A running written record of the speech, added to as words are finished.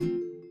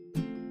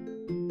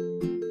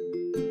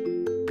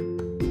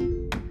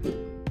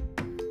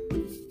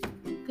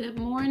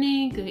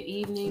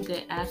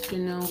good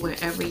afternoon,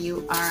 wherever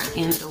you are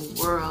in the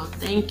world.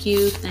 Thank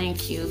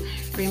you.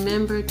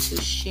 Remember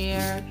to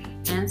share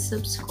and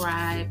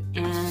subscribe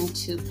and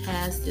to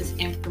pass this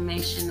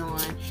information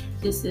on.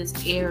 This is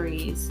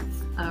Aries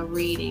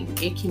reading.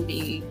 It can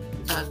be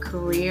a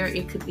career,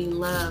 it could be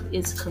love,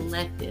 it's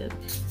collective.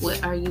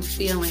 What are you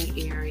feeling,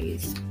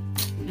 Aries?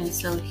 And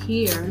so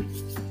here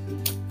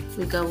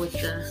we go with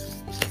the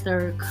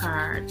third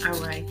card.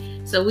 All right,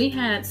 so we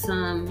had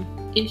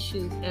some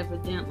issues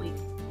evidently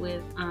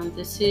with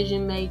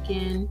decision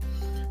making,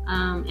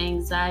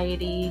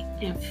 anxiety,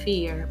 and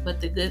fear.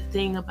 But the good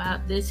thing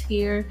about this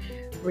here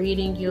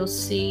reading, you'll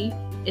see,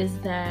 is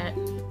that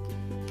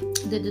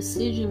the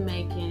decision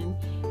making,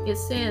 it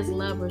says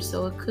lovers,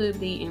 so it could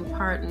be in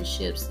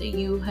partnerships that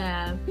you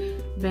have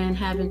been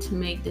having to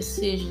make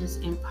decisions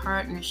in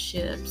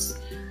partnerships,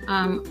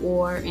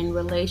 or in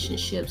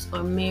relationships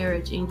or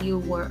marriage, and you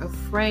were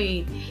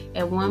afraid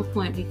at one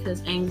point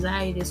because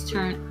anxiety is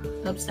turned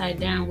upside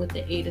down with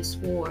the Eight of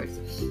Swords.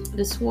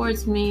 The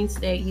Swords means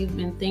that you've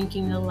been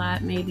thinking a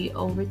lot, maybe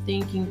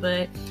overthinking,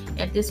 but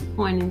at this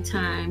point in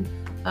time,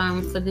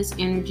 for this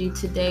energy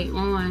today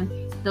on,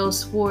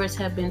 those swords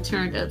have been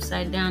turned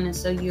upside down, and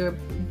so you're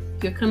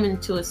coming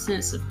to a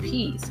sense of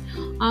peace.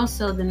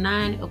 Also, the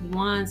Nine of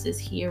Wands is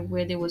here,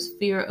 where there was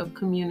fear of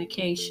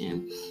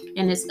communication,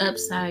 and it's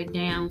upside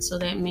down, so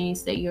that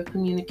means that your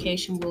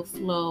communication will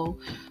flow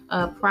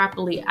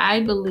properly.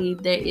 I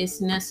believe that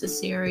it's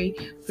necessary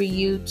for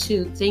you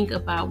to think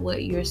about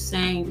what you're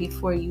saying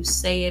before you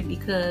say it,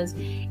 because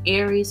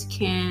Aries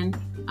can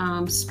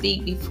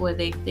speak before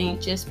they think,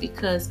 just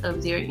because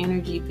of their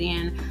energy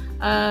being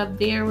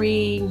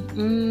very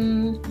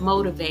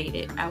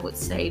motivated. I would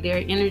say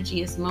their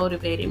energy is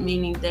motivated,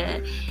 meaning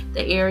that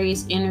the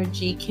Aries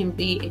energy can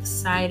be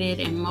excited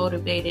and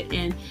motivated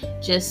and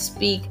just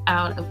speak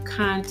out of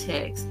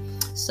context.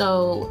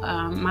 So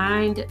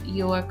mind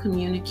your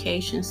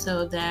communication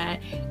so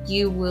that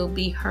you will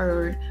be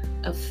heard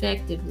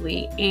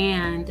effectively,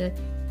 and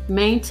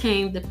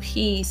maintain the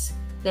peace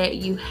that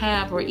you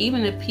have, or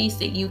even the peace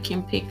that you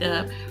can pick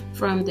up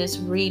from this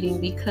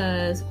reading,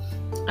 because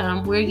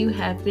where you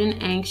have been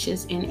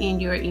anxious and in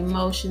your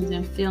emotions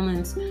and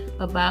feelings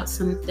about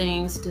some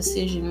things,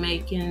 decision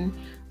making,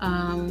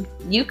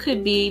 you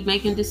could be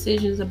making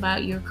decisions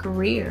about your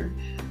career,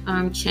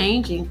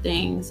 changing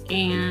things,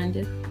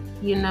 and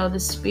the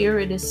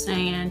Spirit is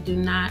saying do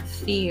not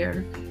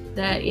fear,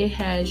 that it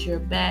has your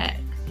back,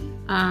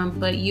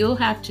 but you'll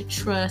have to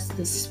trust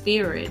the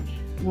Spirit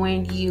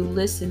when you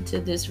listen to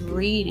this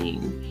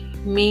reading,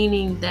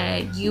 meaning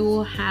that you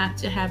will have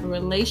to have a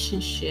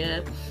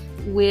relationship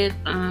with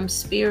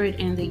Spirit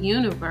and the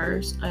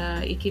universe.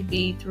 It could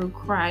be through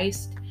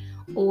Christ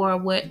or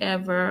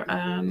whatever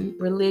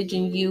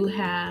religion you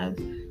have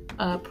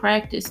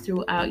practiced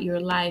throughout your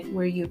life,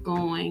 where you're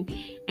going,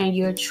 and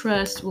your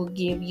trust will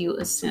give you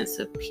a sense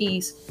of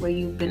peace where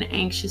you've been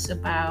anxious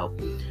about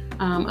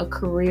a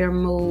career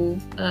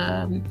move,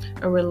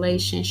 a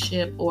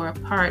relationship, or a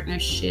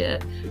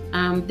partnership.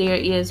 There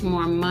is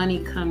more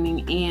money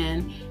coming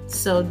in,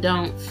 so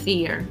don't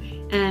fear.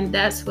 And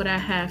that's what I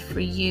have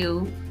for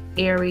you,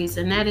 Aries,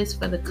 and that is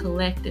for the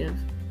collective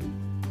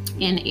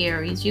in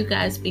Aries. You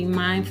guys be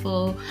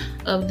mindful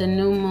of the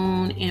new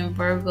moon in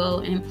Virgo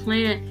and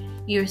plant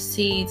your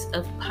seeds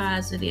of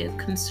positive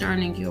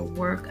concerning your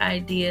work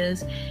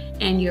ideas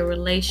and your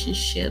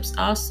relationships.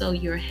 Also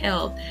your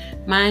health.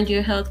 Mind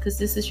your health, because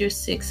this is your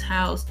 6th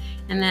house,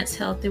 and that's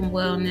health and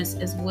wellness,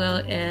 as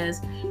well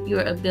as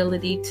your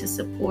ability to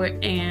support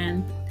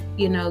and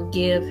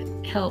give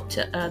help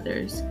to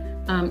others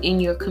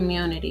in your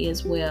community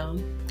as well.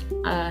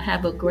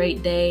 Have a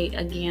great day.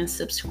 Again,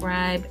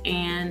 subscribe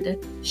and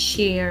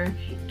share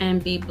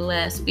and be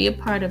blessed. Be a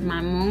part of my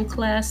moon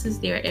classes.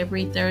 They're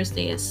every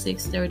Thursday at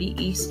 6:30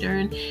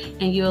 Eastern,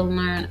 and you'll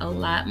learn a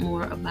lot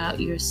more about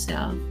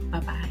yourself.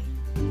 Bye-bye.